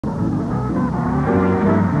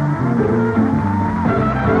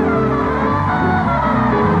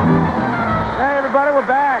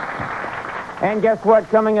And guess what?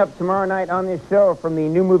 Coming up tomorrow night on this show from the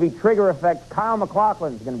new movie Trigger Effect, Kyle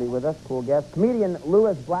MacLachlan's going to be with us. Cool guest. Comedian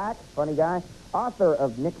Louis Black, funny guy. Author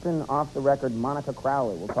of Nixon Off the Record, Monica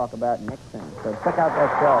Crowley. We'll talk about Nixon. So check out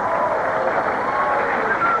that show.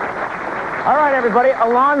 All right, everybody.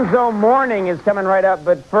 Alonzo Mourning is coming right up.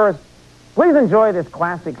 But first, please enjoy this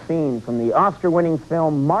classic scene from the Oscar-winning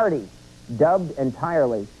film Marty, dubbed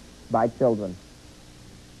entirely by children.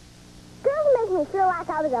 Girls make me feel like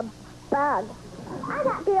I was a bug. I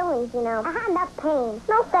got feelings, you know. I had enough pain.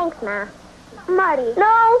 No thanks, Ma. Marty.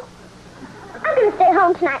 No. I'm going to stay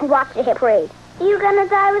home tonight and watch the hit parade. You going to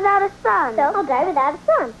die without a son? So I'll die without a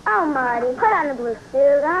son. Oh, Marty, put on a blue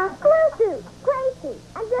suit, huh? Blue suit. Gray suit.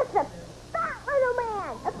 I'm just a fat little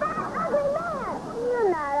man. A fat, ugly man. You're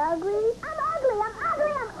not ugly. I'm ugly. I'm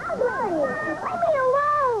ugly. I'm ugly. Leave me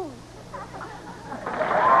alone.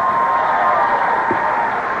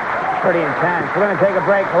 Pretty intense. We're going to take a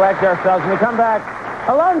break, collect ourselves. When we come back,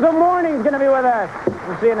 Alonzo Mourning's going to be with us.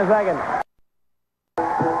 We'll see you in a second.